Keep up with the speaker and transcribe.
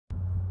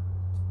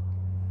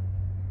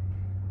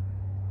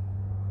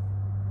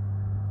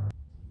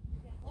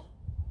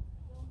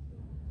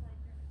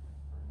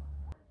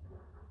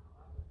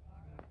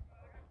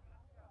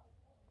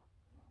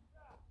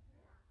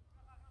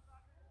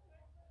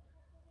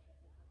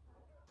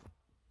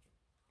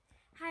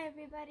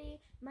everybody,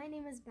 my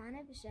name is Bana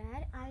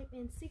Bzhar. I'm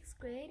in 6th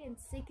grade in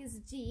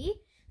 6G.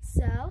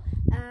 So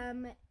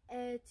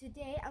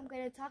today I'm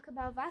going to talk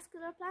about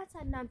vascular plants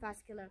and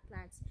non-vascular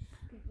plants.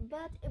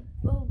 But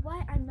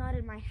why I'm not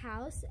in my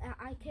house,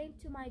 I came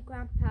to my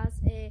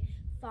grandpa's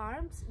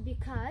farms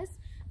because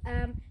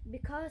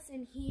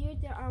in here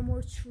there are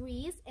more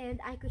trees and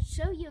I could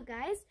show you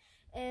guys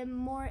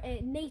more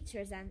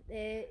natures and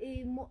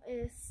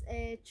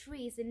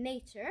trees in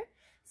nature.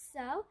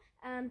 So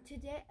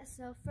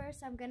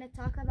first I'm gonna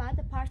talk about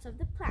the parts of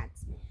the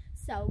plants.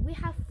 So we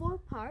have 4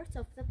 parts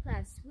of the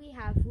plants. We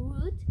have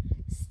root,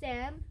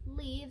 stem,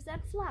 leaves,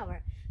 and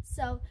flower.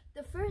 So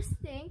the first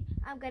thing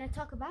I'm gonna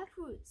talk about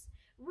roots.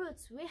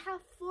 Roots, we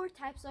have 4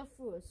 types of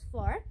roots.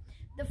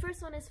 The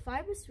first one is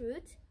fibrous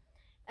root,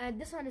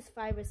 this one is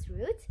fibrous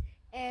root,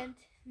 and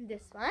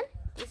this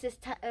is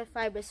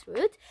fibrous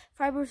root.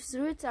 Fibrous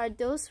roots are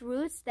those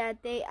roots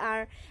that they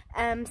are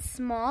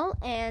small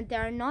and they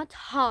are not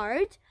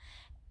hard,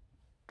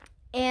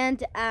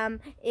 and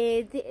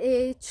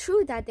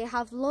true that they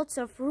have lots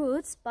of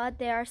roots, but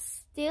they are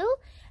still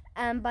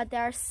not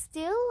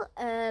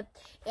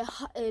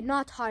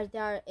hard.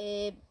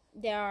 They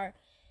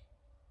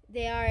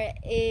are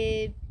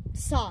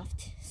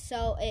soft.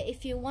 So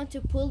if you want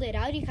to pull it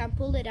out, you can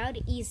pull it out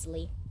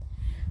easily.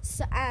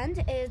 So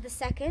the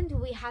second,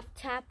 we have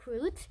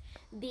taproot.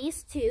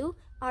 These 2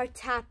 are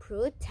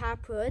taproot.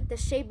 Taproot, the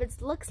shape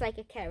looks like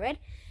a carrot,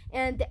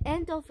 and the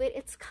end of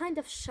it's kind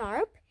of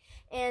sharp,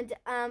 and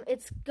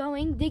it's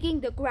digging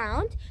the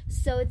ground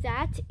so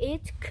that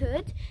it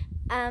could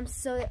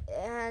so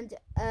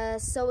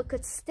it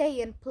could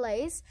stay in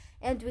place,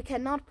 and we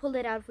cannot pull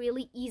it out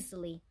really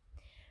easily.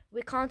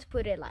 We can't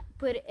pull it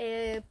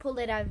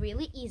out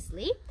really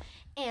easily.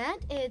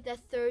 And the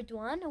third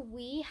one,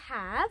 we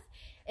have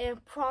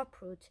prop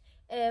root.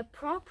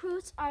 Prop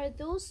roots are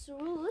those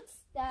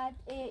roots that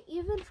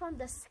even from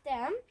the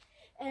stem,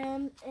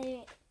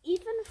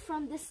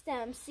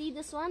 see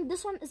this one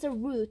is a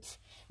root.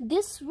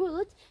 This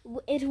root,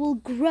 it will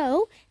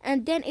grow,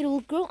 and then it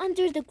will grow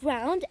under the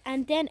ground,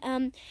 and then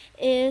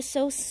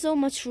so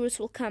much roots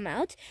will come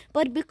out.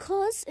 But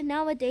because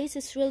nowadays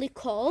it's really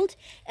cold,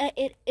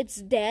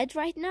 it's dead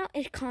right now,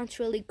 it can't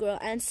really grow.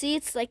 And see,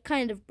 it's like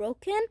kind of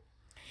broken.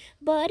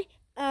 But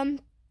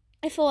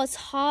if it was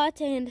hot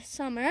in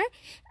summer,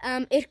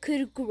 it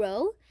could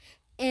grow.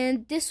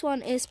 And this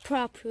one is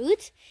prop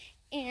root.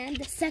 And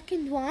the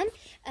second one,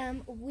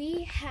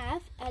 we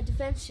have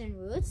advention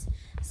roots.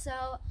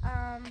 So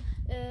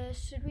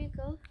should we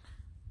go?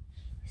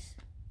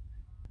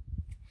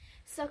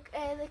 So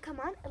come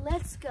on,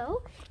 let's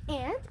go.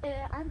 And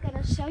I'm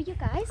gonna show you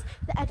guys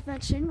the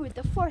advention root,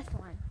 the 4th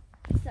one.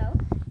 So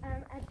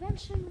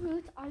advention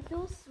roots are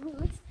those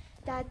roots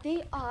that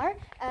they are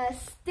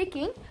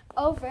sticking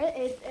on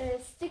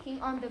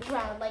the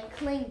ground, like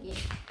clinging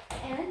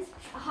and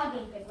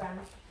hugging the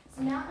ground.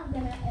 So now I'm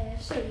gonna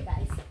show you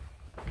guys.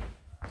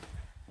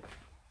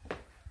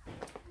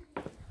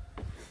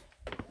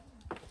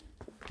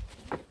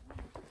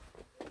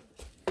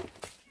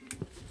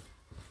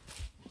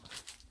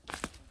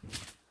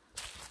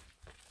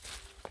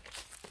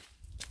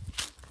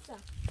 So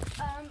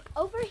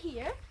over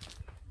here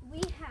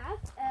we have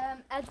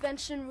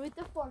advention root,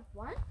 the 4th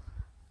one.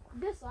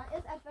 This one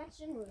is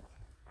advention root.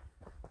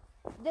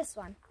 This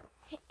one.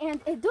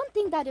 And don't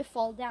think that it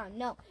fall down.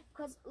 No,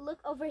 because look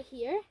over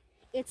here,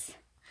 it's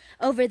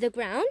over the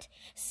ground.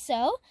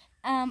 So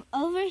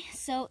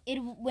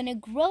when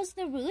it grows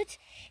the root,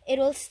 it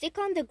will stick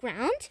on the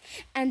ground,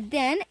 and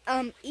then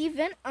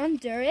even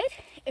under it,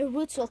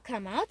 roots will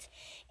come out.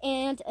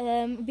 And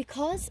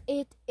because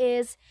it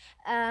is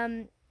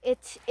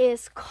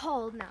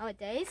cold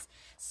nowadays,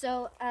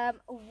 so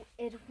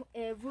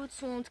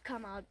roots won't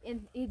come out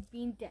in it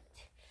being dead.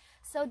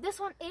 So this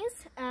one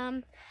is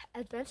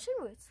advention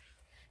roots.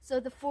 So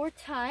the 4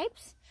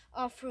 types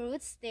of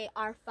roots, they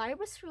are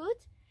fibrous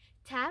root,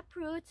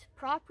 taproot,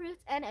 prop root,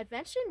 and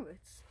advention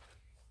roots.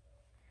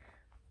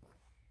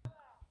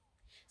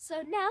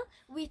 So now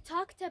we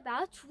talked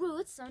about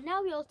roots, so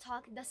now we'll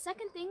talk the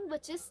second thing,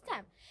 which is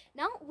stem.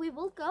 Now we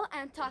will go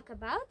and talk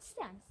about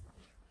stems.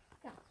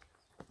 Go.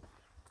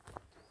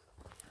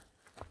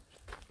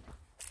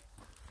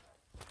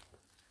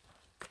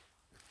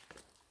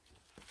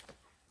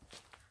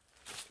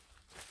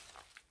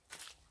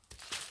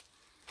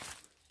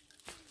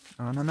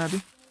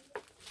 Nabi?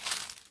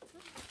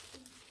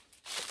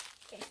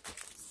 Okay.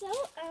 So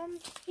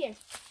here.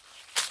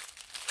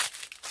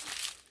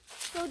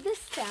 So this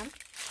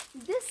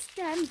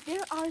stem,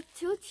 there are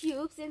 2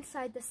 tubes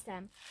inside the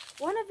stem.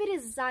 One of it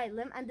is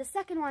xylem and the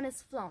second one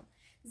is phloem.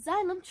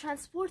 Xylem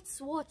transports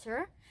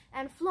water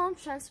and phloem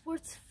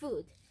transports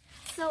food.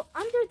 So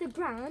under the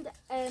ground,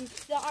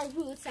 there are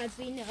roots, as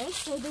we know.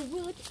 So the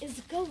root is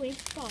going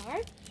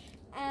far,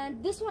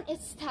 and this one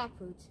is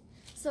taproot.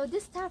 So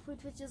this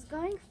taproot, which is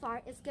going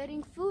far, is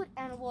getting food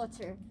and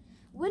water.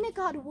 When it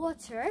got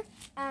water,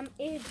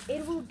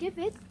 it will give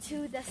it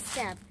to the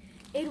stem.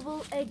 It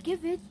will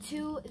give it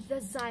to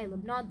the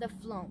xylem, not the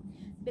phloem,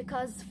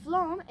 because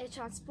phloem, it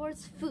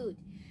transports food.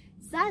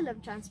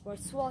 Xylem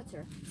transports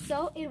water.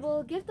 So it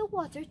will give the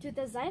water to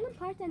the xylem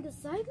part, and the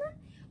xylem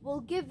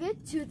will give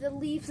it to the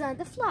leaves and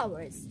the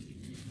flowers.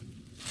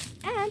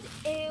 And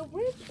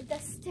when the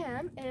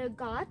stem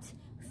got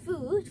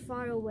food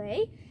far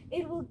away,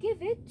 it will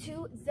give it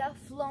to the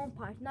phloem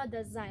part, not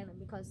the xylem,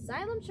 because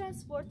xylem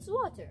transports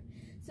water.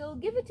 So it'll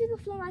give it to the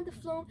phloem, and the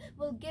phloem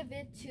will give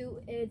it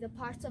to the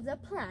parts of the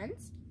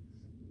plant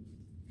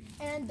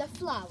and the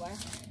flower.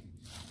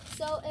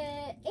 So,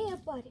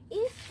 but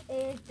if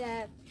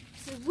the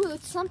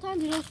root,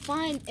 sometimes it will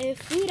find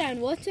food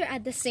and water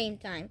at the same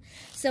time.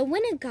 So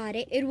when it got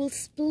it, it will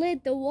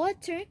split the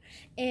water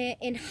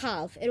in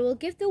half. It will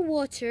give the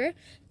water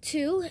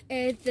to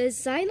the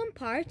xylem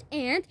part,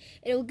 and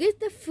it will give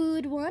the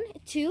food one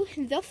to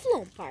the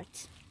phloem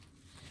part.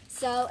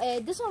 So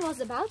this one was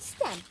about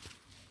stem.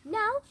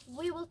 Now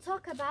we will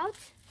talk about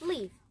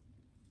leaf.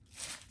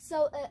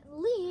 So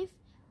leaf,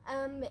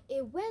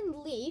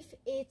 when leaf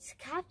it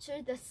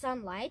captures the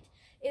sunlight,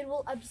 it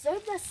will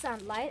absorb the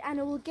sunlight and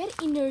it will get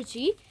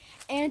energy,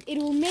 and it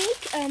will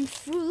make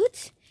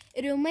fruit.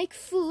 It will make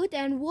food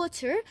and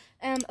water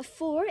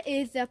for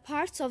the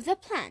parts of the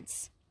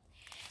plants.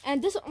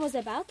 And this one was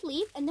about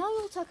leaf, and now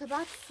we'll talk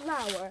about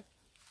flower.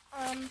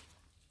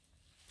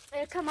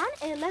 Come on,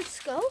 let's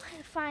go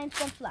find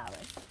some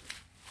flowers.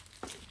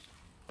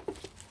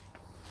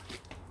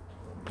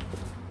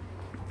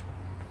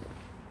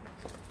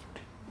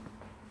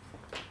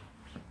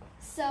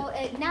 So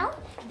now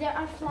there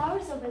are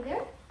flowers over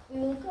there. We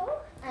will go,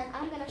 and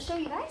I'm gonna show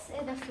you guys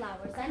the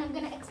flowers, and I'm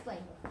gonna explain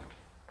them.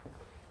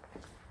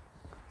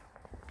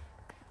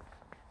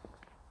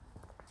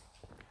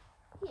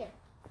 Here,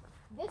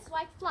 this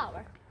white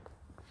flower.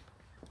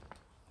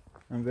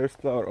 And there's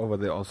flower over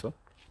there also.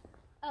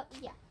 Oh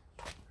yeah.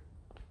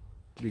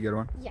 Bigger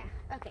one. Yeah.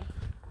 Okay.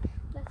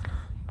 Let's go.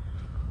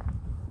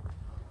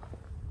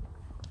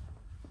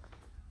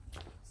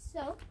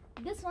 So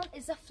this one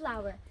is a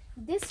flower.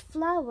 This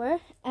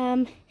flower,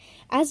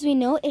 as we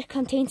know, it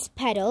contains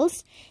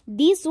petals.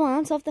 These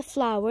ones of the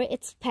flower,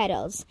 it's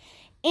petals.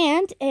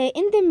 And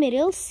in the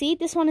middle, see,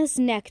 this one is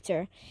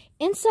nectar.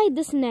 Inside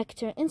this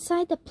nectar,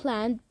 inside the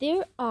plant,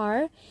 there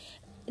are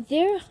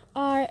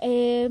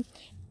a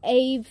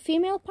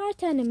female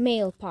part and a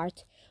male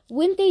part.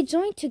 When they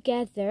join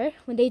together,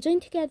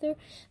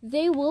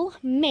 they will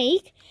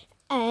make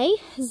a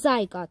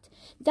zygote.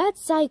 That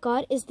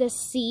zygote is the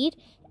seed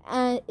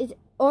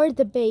or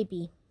the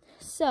baby.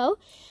 So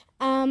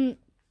that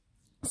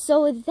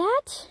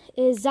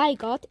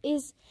zygote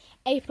is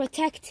a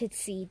protected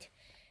seed,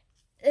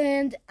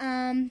 and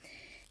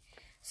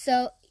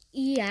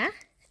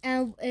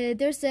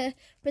there's a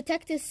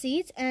protected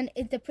seed, and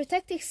the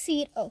protected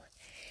seed,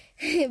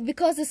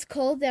 because it's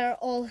cold, they're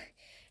all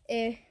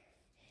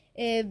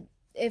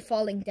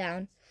falling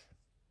down.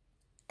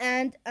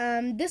 And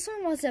this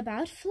one was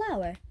about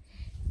flower,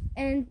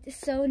 and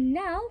so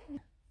now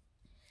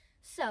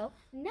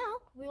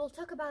we will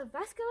talk about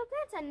vascular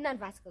plants and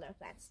non-vascular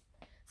plants.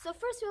 So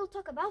first we will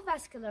talk about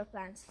vascular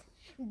plants.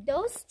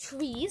 Those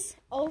trees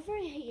over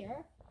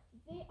here,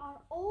 they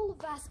are all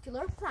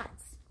vascular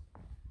plants.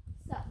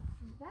 So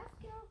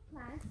vascular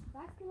plants,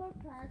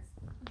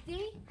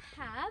 they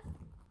have,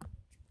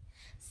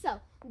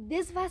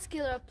 these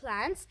vascular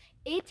plants,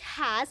 it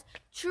has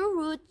true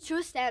root,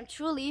 true stem,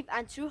 true leaf,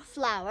 and true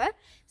flower.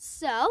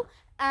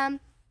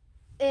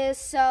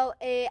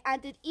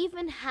 And it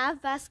even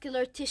have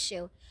vascular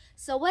tissue.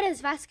 So what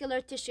is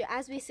vascular tissue?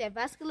 As we said,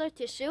 vascular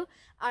tissue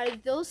are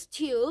those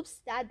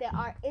tubes that they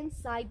are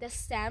inside the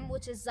stem,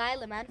 which is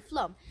xylem and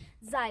phloem.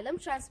 Xylem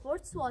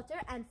transports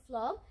water and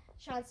phloem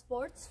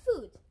transports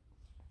food.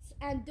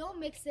 And don't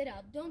mix it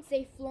up. Don't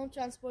say phloem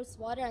transports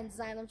water and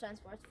xylem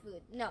transports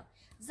food. No,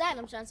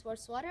 xylem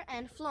transports water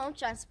and phloem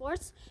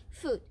transports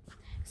food.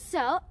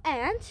 So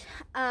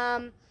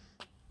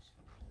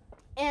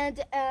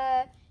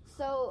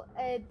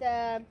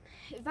the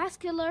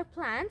vascular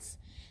plants,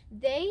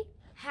 they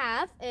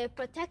have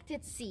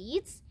protected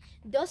seeds.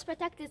 Those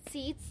protected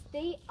seeds,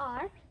 they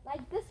are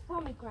like this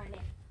pomegranate.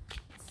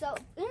 So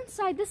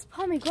inside this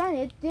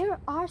pomegranate, there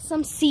are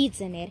some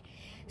seeds in it.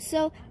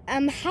 So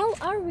how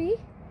are we?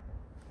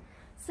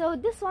 So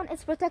this one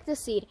is protected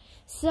seed.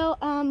 So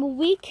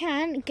we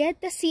can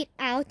get the seed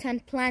out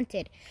and plant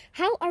it.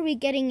 How are we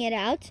getting it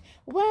out?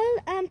 Well,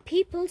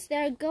 people,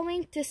 they're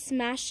going to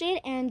smash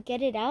it and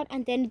get it out,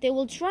 and then they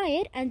will dry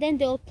it, and then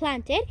they'll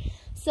plant it.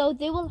 So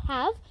they will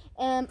have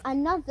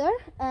another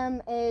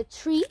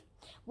tree,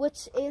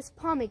 which is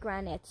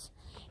pomegranate.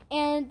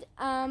 And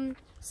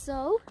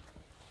so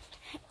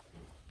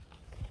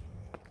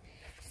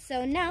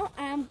now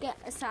I'm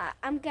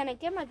gonna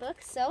get my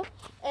book. So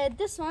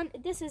this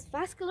is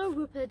vascular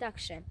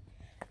reproduction.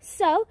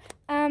 So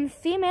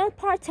female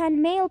part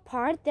and male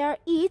part, they're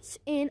each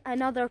in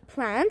another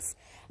plant,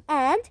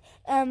 and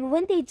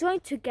when they join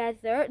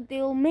together,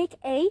 they'll make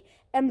a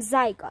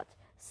zygote.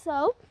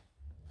 So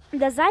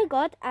The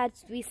zygote,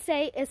 as we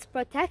say, is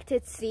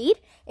protected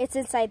seed. It's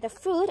inside the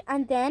fruit,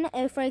 and then,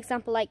 for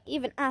example, like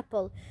even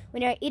apple,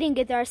 when you're eating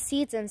it, there are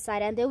seeds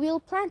inside, and they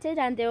will plant it,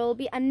 and there will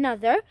be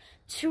another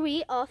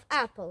tree of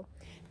apple.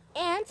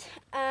 And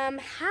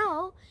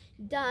how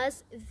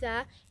does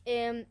the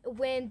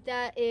when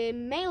the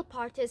male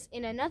part is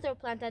in another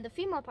plant and the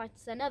female part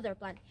is another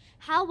plant,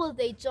 how will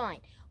they join?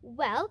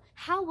 Well,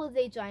 how will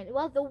they join?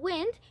 Well, the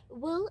wind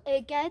will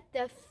get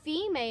the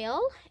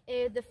female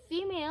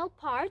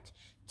part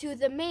to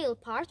the male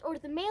part, or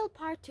the male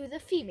part to the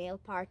female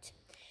part,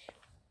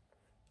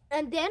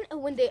 and then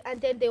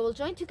they will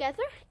join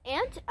together,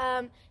 and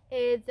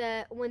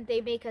when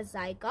they make a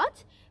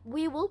zygote,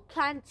 we will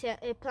plant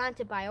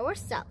it by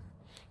ourselves.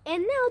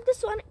 And now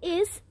this one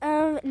is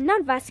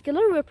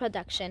non-vascular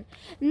reproduction.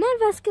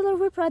 Non-vascular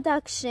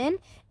reproduction,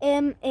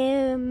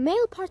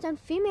 male part and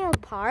female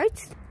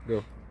part.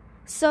 Go.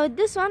 So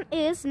this one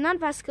is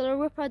non-vascular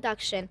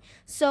reproduction.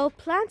 So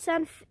plants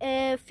and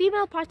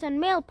female part and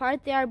male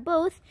part, they are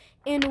both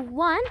in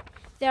one.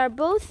 They are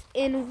both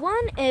in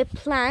one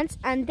plant,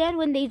 and then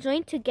when they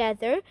join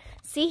together,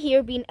 see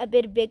here being a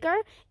bit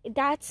bigger,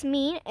 that's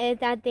mean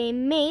that they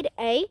made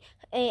a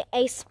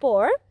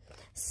spore.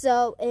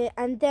 So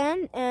and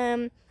then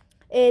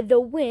the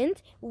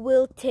wind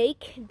will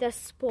take the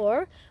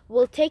spore,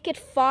 will take it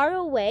far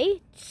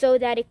away so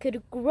that it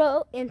could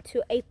grow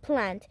into a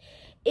plant.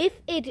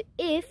 If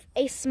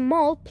a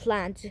small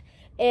plant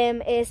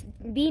is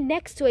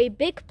next to a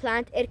big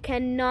plant, it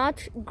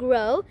cannot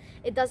grow.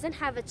 It doesn't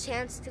have a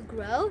chance to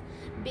grow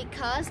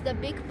because the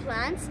big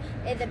plant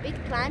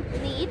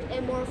need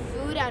more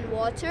food and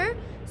water.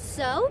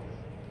 So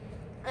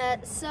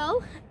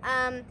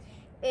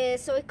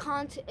it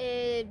can't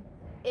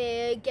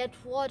get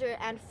water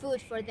and food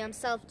for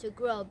themselves to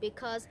grow,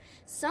 because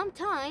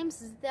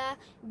sometimes the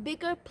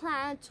bigger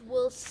plant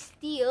will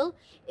steal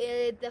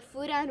the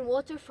food and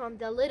water from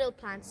the little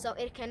plant, so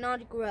it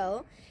cannot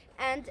grow.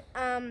 And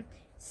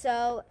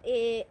so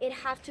it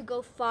have to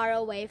go far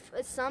away.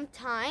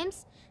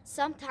 Sometimes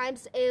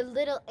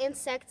little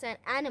insects and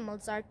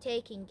animals are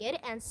taking it,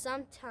 and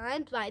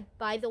sometimes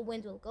by the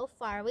wind will go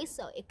far away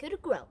so it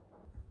could grow.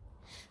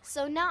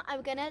 So now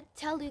I'm gonna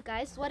tell you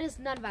guys what is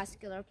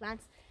non-vascular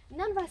plants.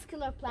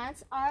 Non-vascular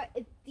plants are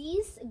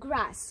these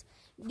grass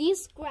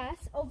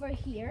over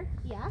here,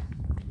 yeah.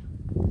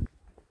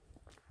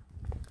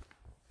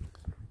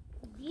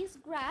 These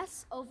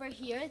grass over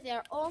here,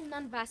 they're all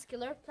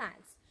non-vascular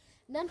plants.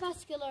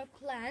 Non-vascular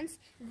plants,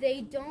 they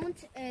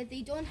don't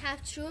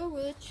have true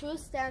root, true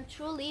stem,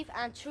 true leaf,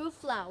 and true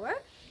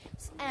flower,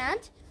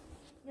 and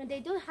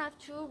they don't have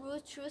true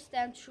root, true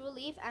stem, true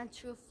leaf, and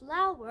true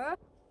flower.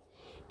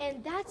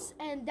 And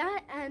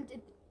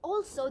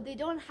also they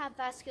don't have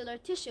vascular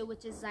tissue,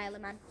 which is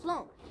xylem and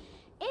phloem.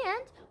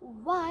 And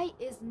why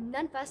is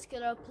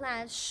non-vascular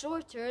plants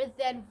shorter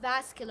than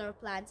vascular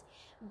plants?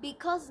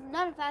 Because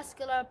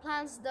non-vascular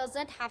plants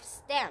doesn't have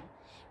stem,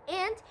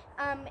 and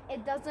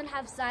it doesn't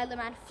have xylem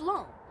and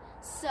phloem.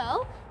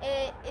 So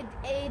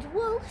it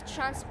will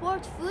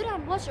transport food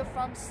and water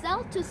from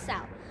cell to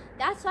cell.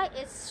 That's why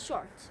it's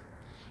short.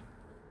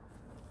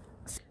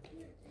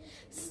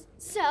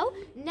 So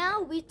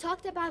now we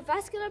talked about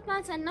vascular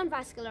plants and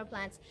non-vascular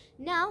plants.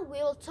 Now we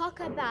will talk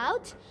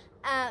about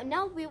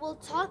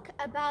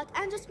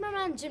Angiosperm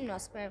and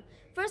Gymnosperm.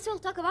 First we'll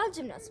talk about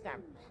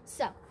Gymnosperm.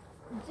 So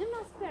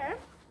Gymnosperm,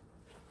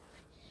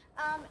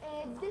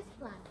 this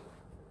plant,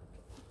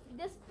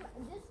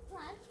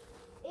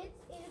 it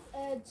is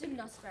a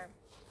Gymnosperm.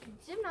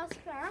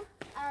 Gymnosperm,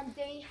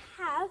 they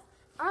have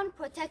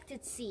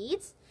unprotected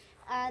seeds,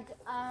 and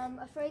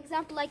for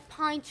example, like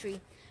pine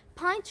tree.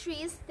 Pine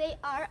trees, they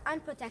are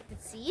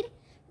unprotected seed.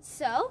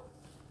 So,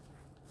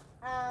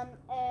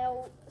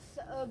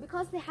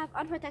 because they have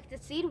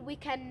unprotected seed, we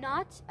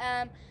cannot.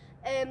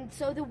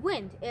 So the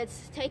wind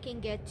is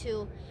taking it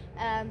to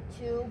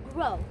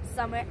grow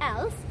somewhere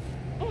else.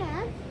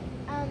 And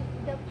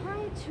the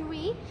pine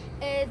tree,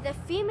 the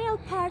female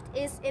part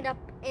is in a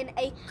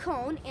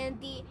cone,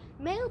 and the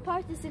male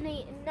part is in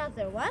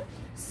another one.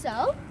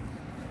 So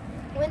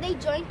when they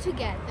join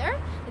together,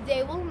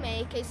 they will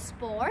make a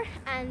spore,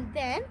 and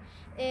then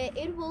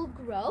it will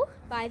grow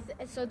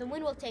so the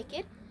wind will take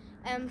it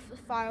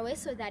far away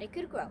so that it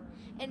could grow.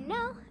 And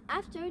now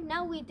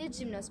we did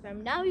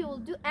Gymnosperm. Now we will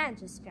do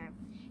Angiosperm.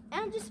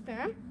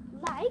 Angiosperm,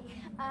 like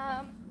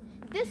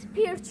this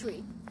pear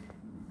tree.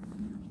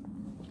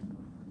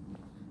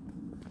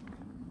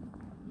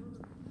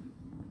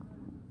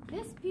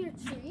 This pear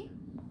tree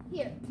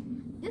here.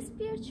 This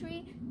pear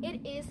tree,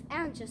 it is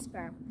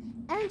Angiosperm.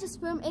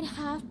 Angiosperm, it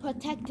have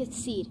protected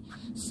seed.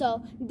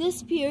 So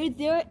this pear,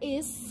 there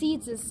is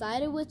seeds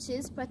inside, which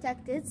is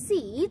protected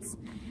seeds,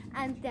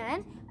 and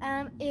then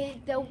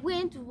the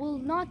wind will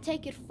not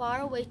take it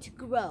far away to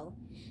grow.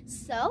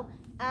 So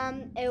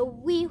when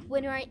we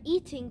are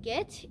eating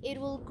it, it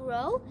will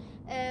grow.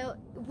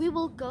 We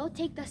will go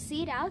take the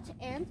seed out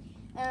and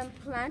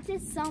plant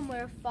it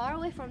somewhere far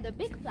away from the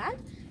big plant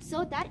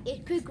so that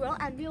it could grow,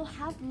 and we will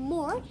have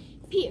more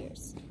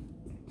pears.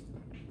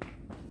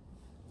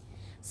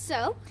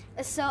 So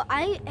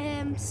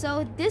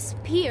this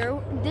pear,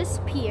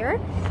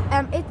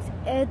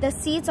 the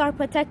seeds are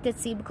protected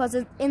seed because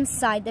it's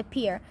inside the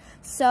pear.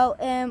 So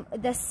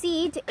the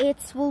seed,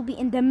 it will be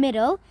in the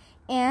middle,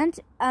 and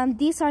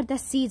these are the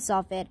seeds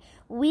of it.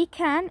 We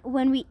can,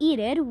 when we eat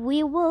it,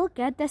 we will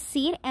get the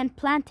seed and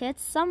plant it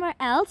somewhere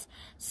else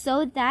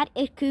so that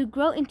it could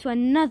grow into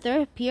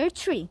another pear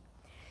tree.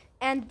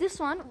 And this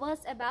one was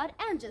about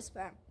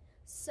angiosperm.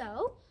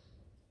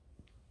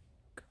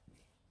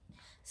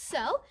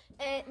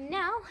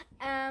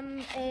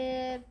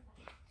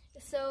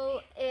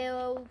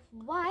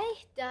 Why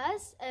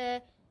does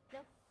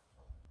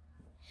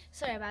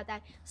sorry about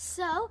that.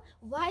 So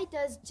why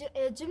does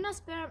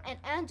gymnosperm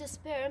and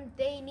angiosperm,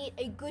 they need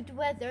a good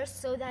weather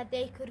so that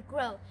they could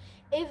grow?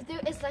 If there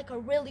is like a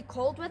really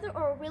cold weather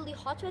or a really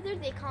hot weather,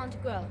 they can't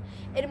grow.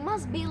 It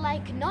must be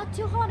like not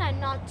too hot and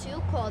not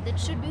too cold. It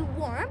should be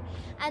warm,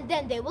 and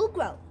then they will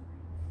grow.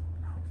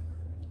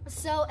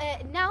 So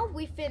now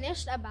we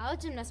finished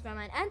about gymnosperm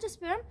and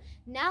angiosperm.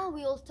 Now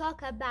we will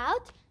talk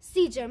about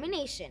seed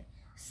germination.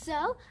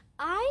 So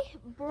I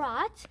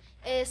brought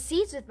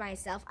seeds with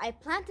myself. I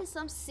planted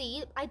some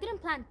seed. I didn't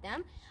plant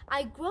them.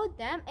 I grew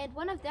them, and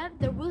one of them,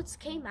 the roots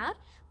came out,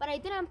 but I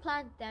didn't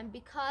plant them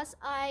because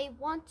I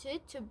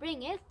wanted to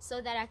bring it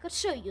so that I could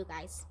show you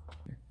guys.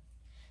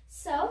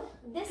 So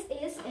this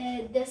is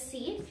the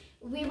seed.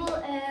 We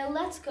will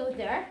let's go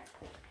there,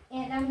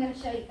 and I'm gonna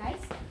show you guys.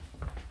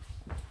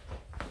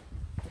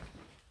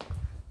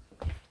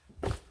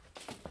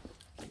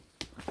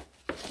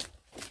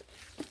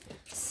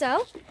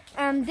 So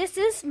this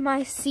is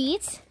my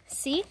seeds.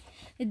 See,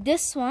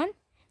 this one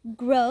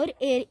growed.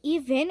 It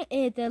even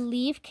the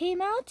leaf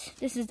came out.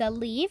 This is the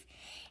leaf,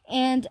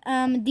 and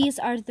these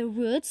are the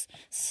roots.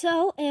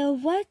 So now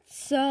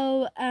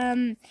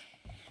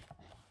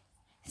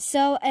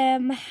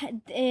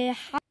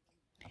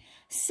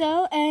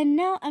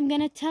I'm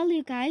gonna tell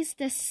you guys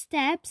the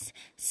steps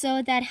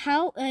so that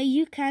how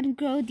you can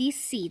grow these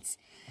seeds.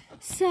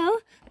 So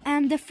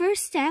the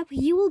first step,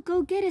 you will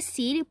go get a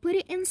seed, put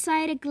it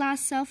inside a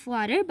glass of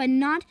water, but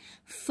not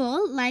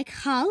full, like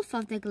half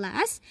of the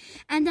glass,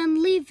 and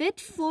then leave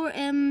it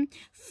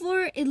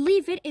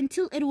leave it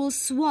until it will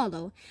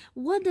swallow.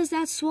 What does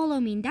that swallow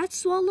mean? That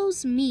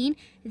swallows mean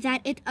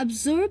that it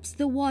absorbs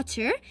the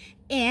water,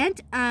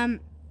 and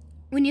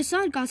when you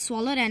saw it got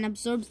swallowed and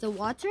absorbs the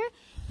water,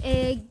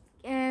 get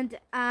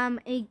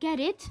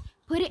it,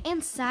 put it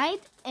inside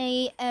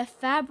a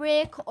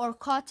fabric or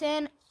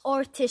cotton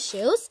or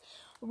tissues,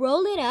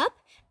 roll it up,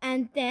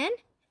 and then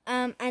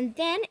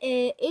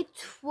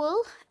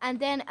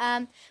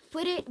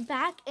put it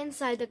back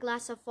inside the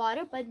glass of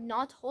water, but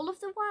not whole of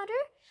the water,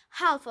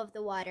 half of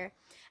the water,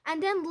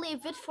 and then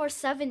leave it for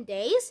 7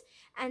 days.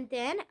 And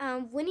then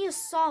when you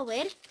saw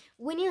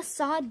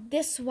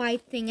this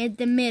white thing at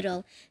the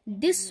middle,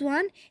 this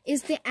one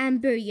is the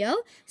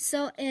embryo.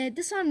 So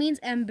this one means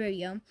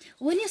embryo.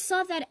 When you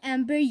saw that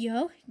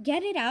embryo,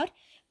 get it out,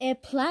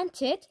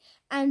 plant it,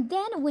 and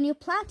then when you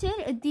plant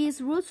it,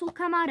 these roots will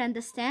come out, and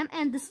the stem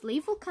and this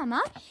leaf will come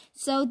out.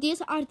 So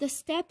these are the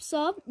steps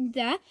of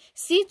the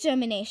seed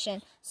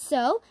germination.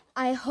 So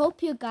I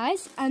hope you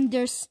guys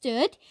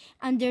understood,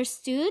 and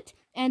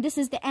this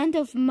is the end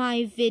of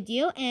my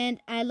video,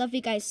 and I love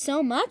you guys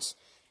so much.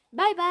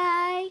 Bye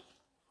bye.